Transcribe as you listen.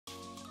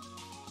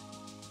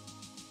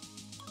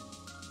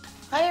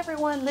Hi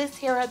everyone, Liz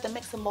here at the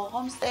Mix and Bowl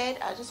Homestead.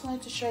 I just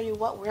wanted to show you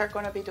what we're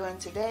going to be doing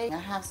today. I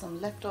have some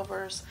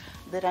leftovers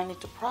that I need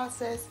to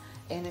process,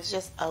 and it's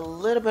just a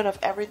little bit of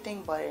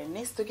everything, but it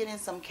needs to get in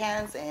some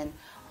cans and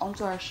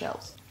onto our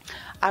shelves.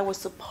 I was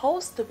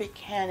supposed to be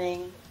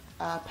canning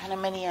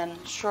Panamanian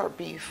short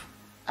beef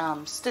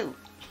stew,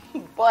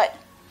 but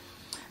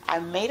I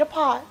made a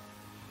pot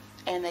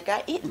and it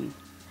got eaten.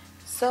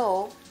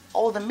 So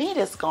all the meat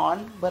is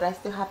gone, but I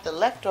still have the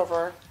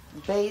leftover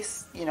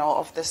base,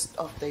 of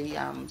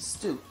the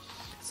stew.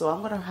 So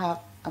I'm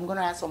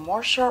gonna add some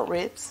more short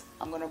ribs.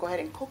 I'm gonna go ahead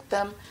and cook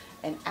them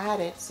and add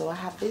it. So I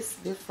have this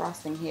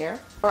defrosting here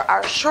for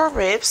our short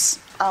ribs.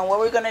 What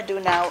we're gonna do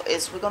now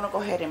is we're gonna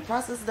go ahead and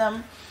process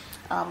them.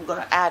 I'm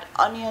gonna add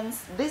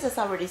onions. This is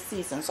already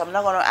seasoned, so I'm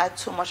not gonna add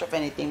too much of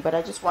anything, but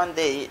I just want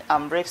the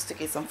ribs to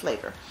get some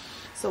flavor.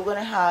 So we're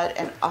gonna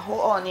add a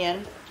whole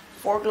onion,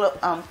 4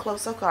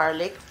 cloves of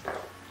garlic,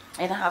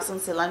 and I have some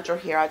cilantro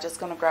here. I'm just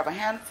gonna grab a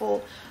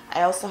handful.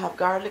 I also have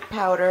garlic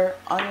powder,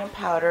 onion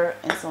powder,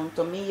 and some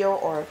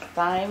tomillo or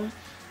thyme,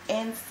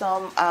 and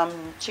some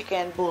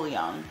chicken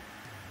bouillon.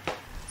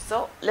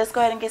 So let's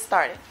go ahead and get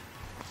started.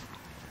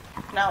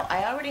 Now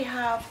I already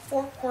have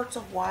 4 quarts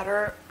of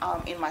water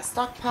in my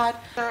stock pot,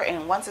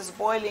 and once it's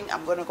boiling,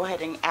 I'm gonna go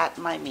ahead and add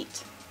my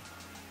meat.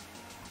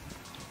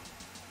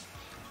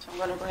 So I'm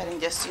gonna go ahead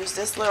and just use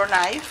this little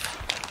knife.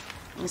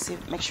 Let me see,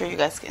 make sure you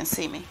guys can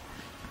see me.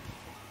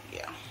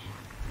 Yeah.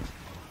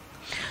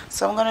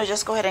 So I'm gonna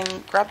just go ahead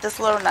and grab this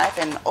little knife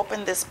and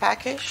open this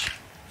package.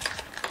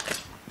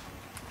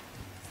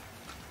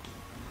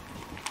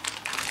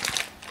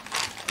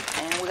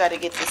 And we gotta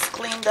get this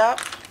cleaned up.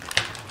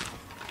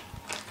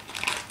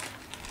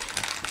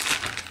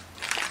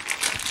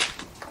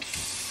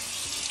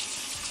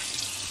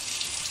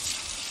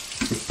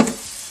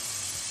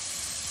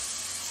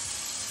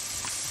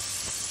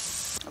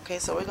 Okay,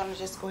 so we're gonna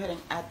just go ahead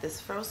and add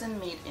this frozen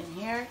meat in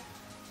here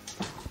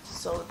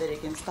so that it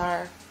can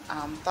start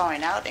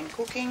thawing out and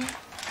cooking.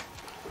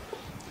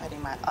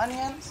 Adding my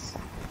onions,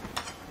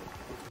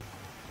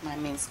 my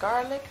minced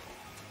garlic.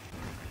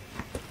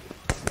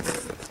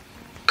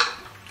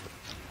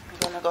 I'm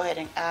gonna go ahead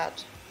and add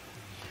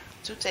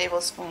 2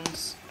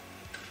 tablespoons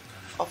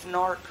of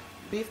Nork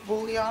beef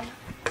bouillon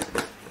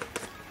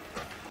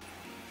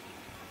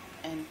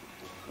and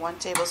 1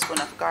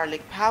 tablespoon of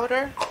garlic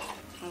powder,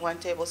 1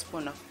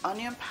 tablespoon of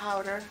onion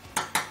powder,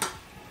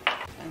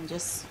 and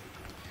just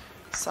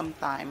some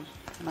thyme.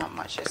 Not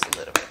much, just a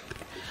little bit.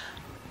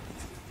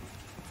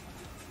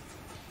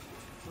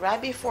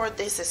 Right before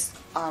this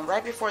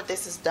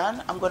is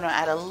done, I'm going to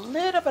add a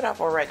little bit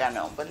of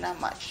oregano, but not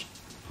much,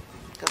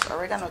 because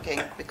oregano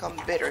can become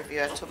bitter if you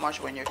add too much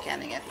when you're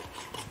canning it.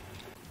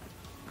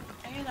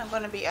 And I'm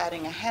going to be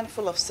adding a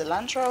handful of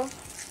cilantro.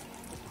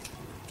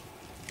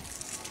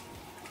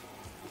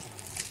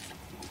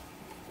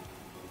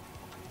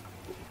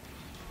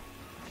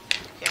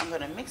 Okay, I'm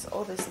going to mix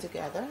all this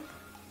together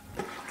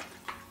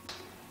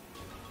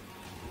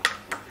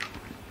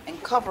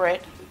and cover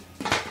it,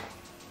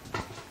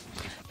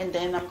 and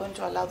then I'm going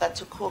to allow that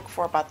to cook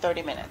for about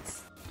 30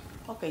 minutes.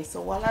 Okay,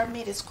 so while our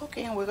meat is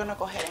cooking, we're going to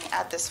go ahead and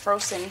add this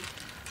frozen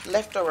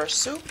leftover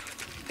soup,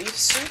 beef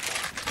soup.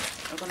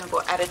 I'm going to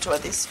go add it to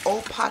this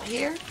old pot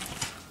here.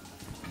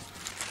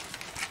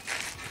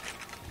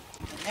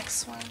 The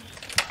next one.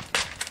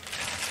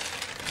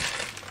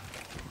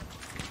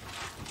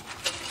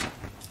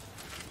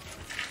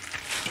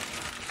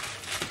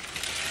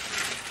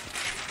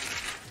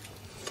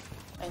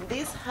 And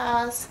this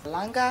has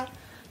langa,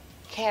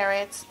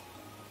 carrots,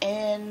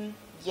 and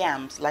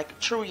yams, like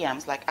true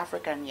yams, like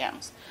African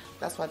yams.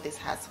 That's what this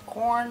has.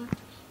 Corn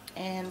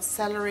and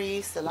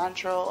celery,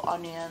 cilantro,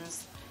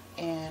 onions,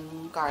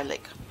 and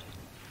garlic.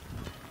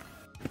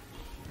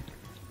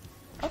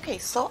 Okay,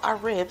 so our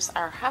ribs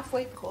are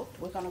halfway cooked.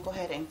 We're gonna go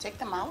ahead and take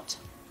them out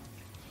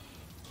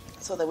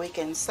so that we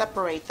can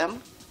separate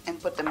them and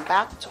put them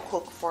back to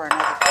cook for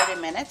another 30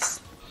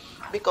 minutes.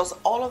 Because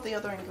all of the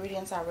other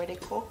ingredients are already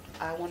cooked,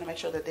 I want to make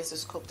sure that this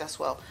is cooked as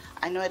well.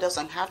 I know it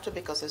doesn't have to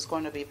because it's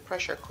going to be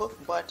pressure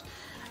cooked, but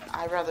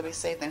I'd rather be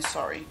safe than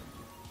sorry.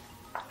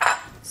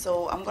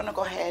 So I'm going to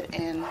go ahead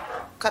and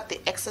cut the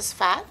excess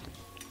fat.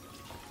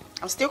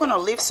 I'm still going to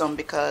leave some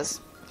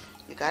because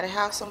you got to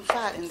have some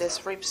fat in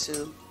this rib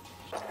stew.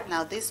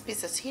 Now these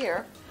pieces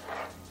here,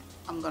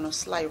 I'm going to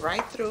slide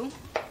right through.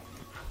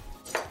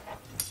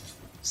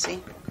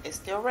 See, it's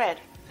still red.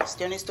 It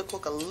still needs to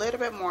cook a little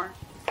bit more.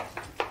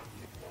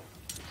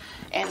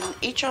 And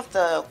each of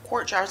the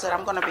quart jars that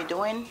I'm going to be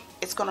doing,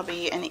 it's going to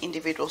be an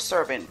individual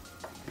serving.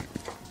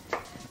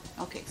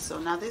 Okay, so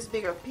now these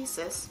bigger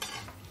pieces,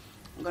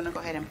 I'm going to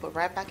go ahead and put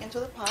right back into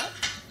the pot.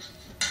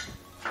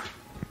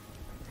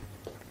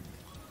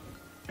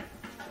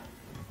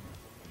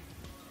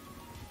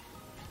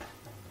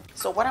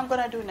 So what I'm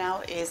going to do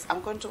now is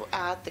I'm going to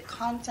add the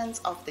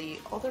contents of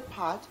the other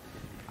pot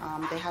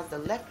that has the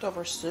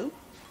leftover soup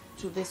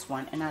to this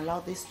one and allow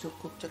this to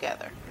cook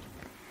together.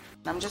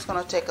 I'm just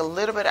going to take a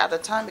little bit at a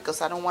time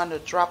because I don't want to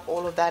drop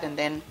all of that and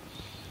then,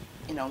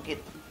 get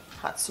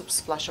hot soup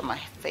splash on my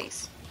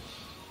face.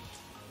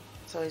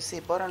 So you see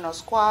butternut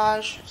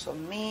squash,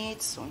 some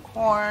meat, some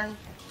corn,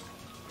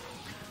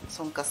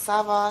 some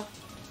cassava,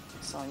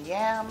 some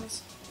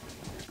yams.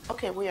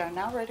 Okay, we are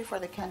now ready for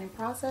the canning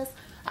process.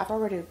 I've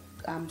already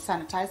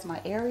sanitized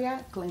my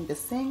area, cleaned the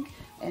sink,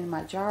 and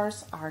my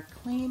jars are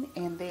clean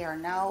and they are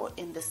now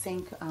in the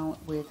sink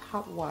with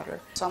hot water.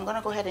 So I'm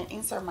gonna go ahead and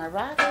insert my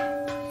rack,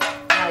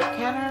 my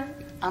canner.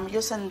 I'm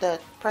using the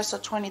Presto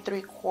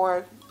 23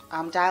 quart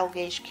dial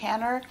gauge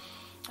canner.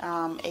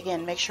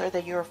 Again, make sure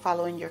that you're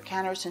following your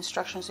canner's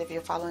instructions if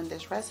you're following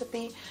this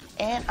recipe.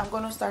 And I'm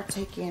going to start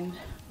taking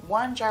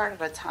one jar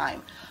at a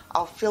time.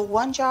 I'll fill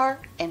one jar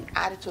and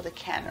add it to the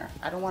canner.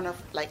 I don't want to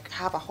like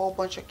have a whole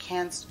bunch of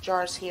cans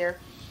jars here.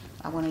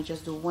 I want to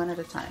just do one at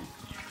a time.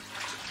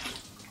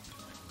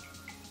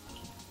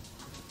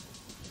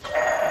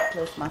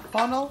 Close my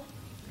funnel.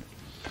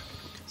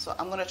 So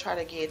I'm going to try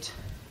to get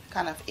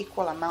kind of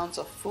equal amounts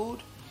of food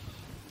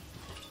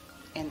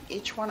in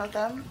each one of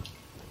them.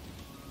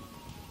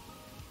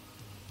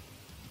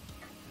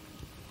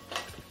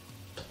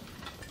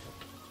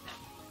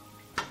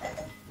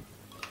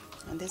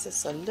 And this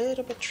is a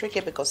little bit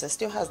tricky because it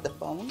still has the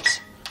bones,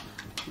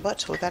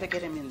 but we gotta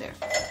get them in there.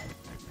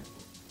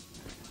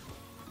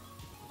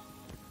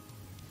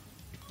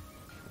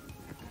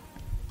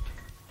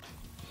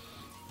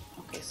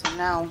 Okay, so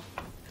now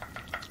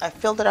I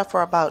filled it up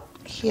for about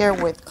here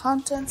with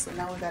contents, and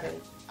now we gotta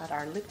add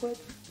our liquid.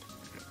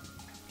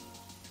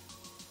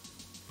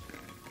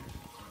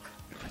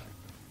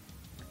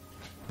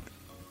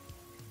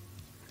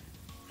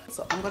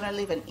 So I'm gonna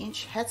leave an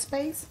inch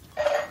headspace.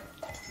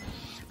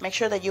 Make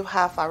sure that you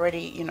have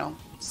already,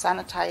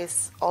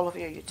 sanitized all of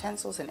your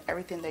utensils and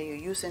everything that you're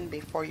using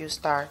before you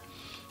start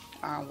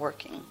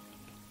working.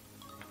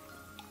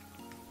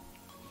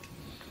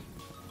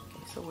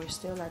 Okay, so we're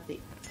still at the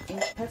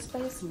inch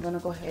headspace. I'm gonna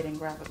go ahead and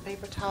grab a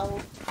paper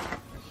towel.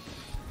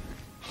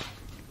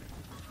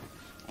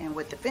 And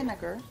with the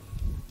vinegar,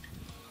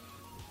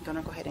 I'm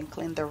gonna go ahead and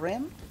clean the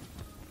rim.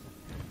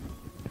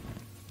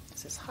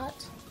 This is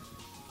hot.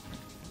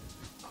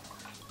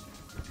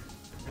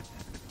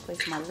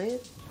 Place my lid.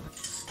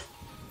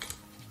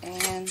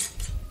 And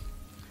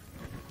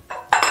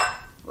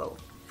whoa,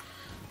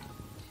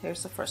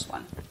 here's the first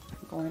one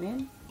going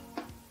in.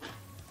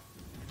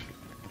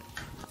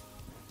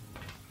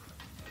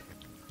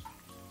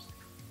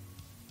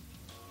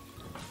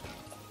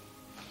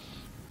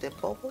 The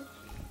bubble.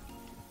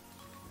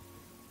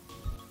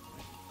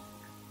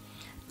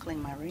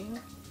 Clean my ring.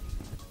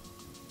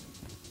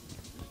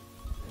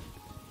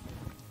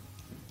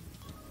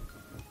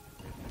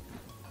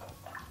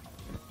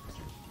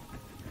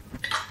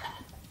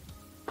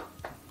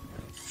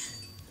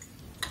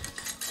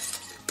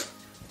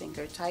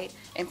 Finger tight,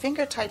 and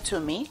finger tight to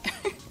me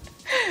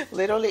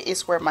literally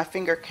is where my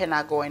finger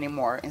cannot go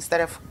anymore.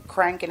 Instead of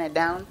cranking it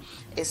down,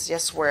 it's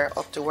just where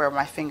up to where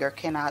my finger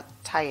cannot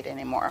tie it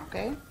anymore.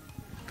 Okay,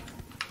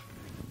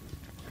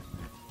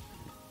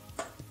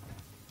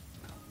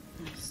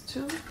 that's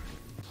two.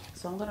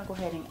 So I'm gonna go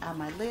ahead and add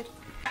my lid.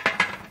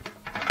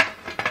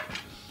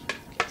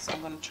 Okay, so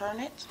I'm gonna turn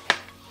it,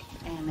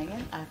 and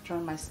again I've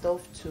turned my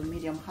stove to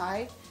medium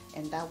high,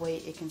 and that way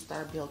it can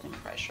start building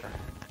pressure.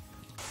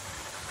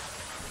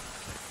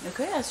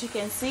 Okay, as you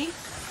can see,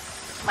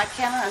 my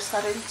canner is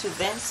starting to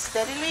vent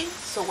steadily.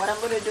 So what I'm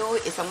going to do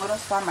is I'm going to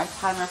start my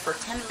timer for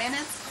 10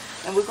 minutes,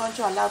 and we're going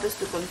to allow this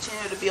to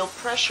continue to build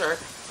pressure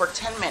for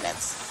 10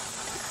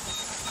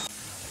 minutes.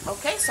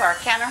 Okay, so our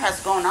canner has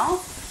gone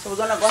off. So we're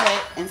going to go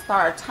ahead and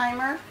start our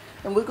timer,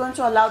 and we're going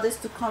to allow this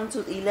to come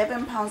to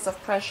 11 pounds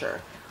of pressure.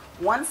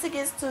 Once it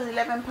gets to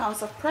 11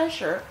 pounds of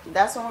pressure,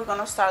 that's when we're going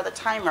to start the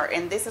timer,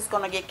 and this is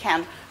going to get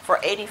canned for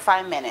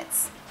 85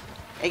 minutes.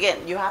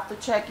 Again, you have to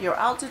check your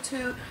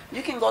altitude.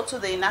 You can go to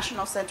the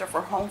National Center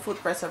for Home Food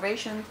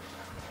Preservation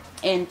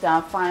and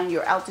find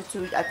your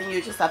altitude. I think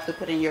you just have to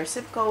put in your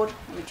zip code.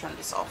 Let me turn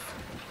this off.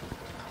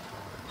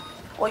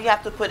 All you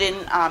have to put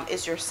in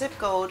is your zip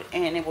code,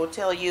 and it will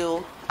tell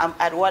you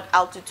at what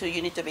altitude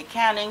you need to be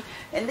canning.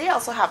 And they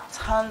also have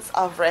tons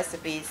of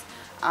recipes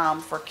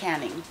for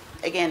canning.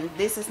 Again,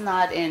 this is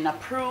not an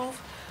approved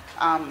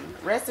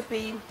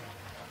recipe.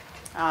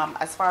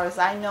 As far as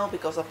I know,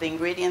 because of the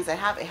ingredients I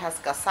have, it has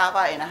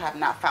cassava, and I have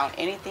not found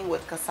anything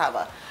with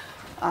cassava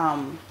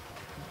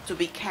to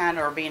be canned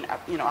or being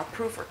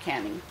approved for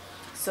canning.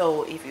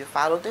 So if you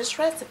follow this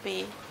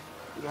recipe,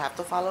 you have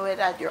to follow it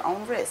at your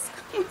own risk.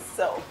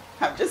 So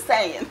I'm just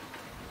saying.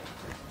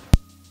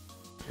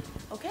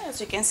 Okay, as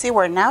you can see,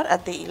 we're now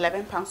at the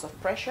 11 pounds of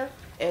pressure,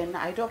 and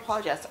I do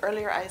apologize.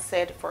 Earlier I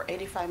said for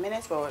 85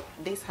 minutes, but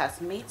this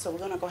has meat, so we're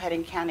gonna go ahead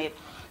and can it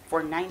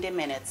for 90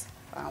 minutes.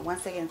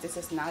 Once again, this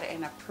is not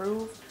an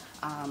approved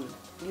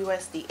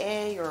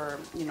USDA or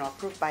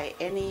approved by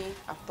any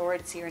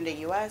authorities here in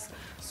the US.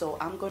 So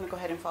I'm going to go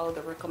ahead and follow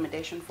the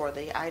recommendation for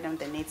the item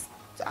that needs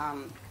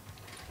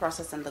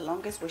processing the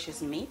longest, which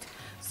is meat.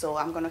 So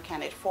I'm going to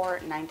can it for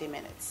 90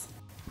 minutes.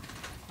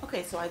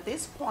 Okay, so at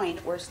this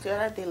point we're still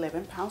at the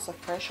 11 pounds of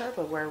pressure,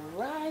 but we're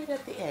right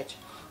at the edge.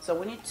 So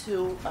we need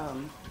to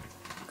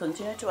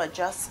continue to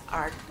adjust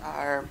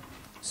our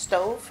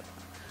stove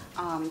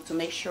to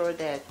make sure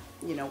that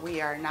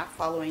we are not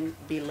following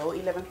below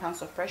 11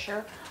 pounds of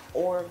pressure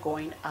or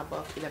going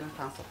above 11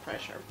 pounds of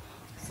pressure.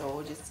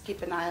 So just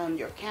keep an eye on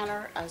your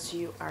canner as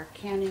you are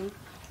canning.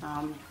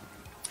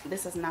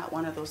 This is not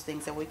one of those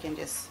things that we can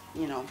just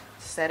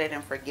set it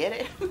and forget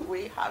it.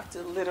 We have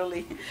to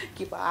literally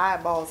keep our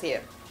eyeballs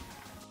here.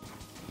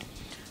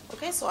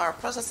 Okay, so our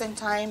processing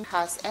time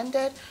has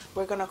ended.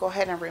 We're gonna go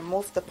ahead and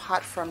remove the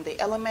pot from the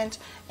element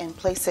and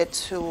place it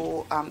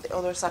to the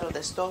other side of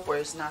the stove where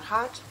it's not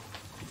hot.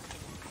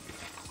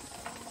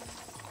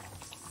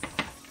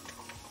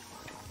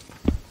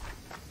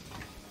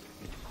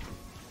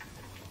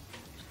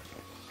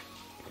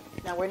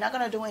 Now we're not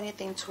going to do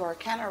anything to our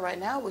canner right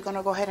now. We're going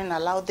to go ahead and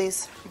allow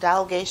this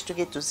dial gauge to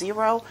get to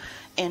 0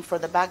 and for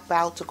the back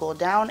valve to go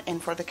down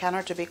and for the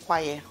canner to be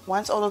quiet.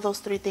 Once all of those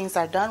three things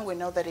are done, we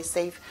know that it's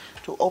safe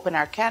to open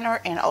our canner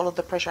and all of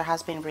the pressure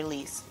has been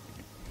released.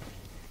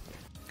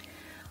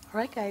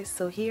 Alright guys,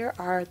 so here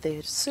are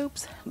the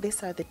soups.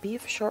 These are the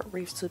beef short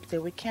rib soups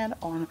that we canned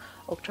on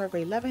October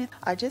 11th.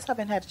 I just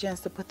haven't had a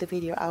chance to put the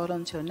video out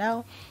until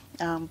now,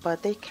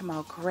 but they came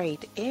out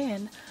great.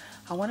 And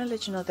I want to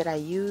let you know that I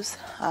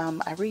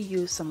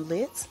reused some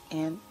lids,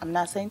 and I'm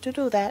not saying to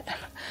do that.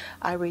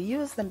 I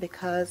reused them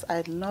because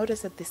I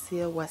noticed that the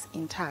seal was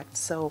intact,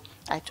 so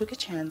I took a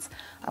chance.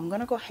 I'm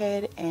gonna go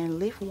ahead and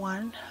leave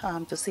one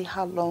to see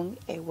how long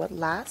it would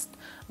last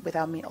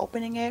without me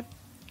opening it,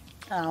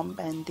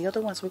 and the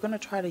other ones we're gonna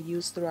try to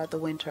use throughout the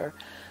winter.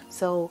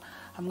 So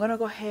I'm gonna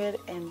go ahead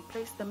and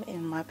place them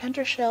in my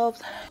pantry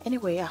shelves.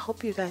 Anyway, I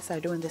hope you guys are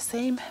doing the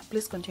same.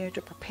 Please continue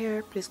to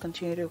prepare, please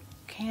continue to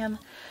can,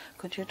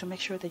 continue to make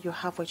sure that you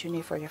have what you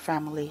need for your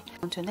family.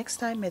 Until next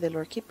time, may the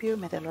Lord keep you,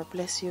 may the Lord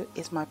bless you,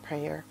 is my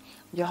prayer.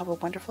 You have a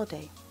wonderful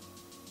day.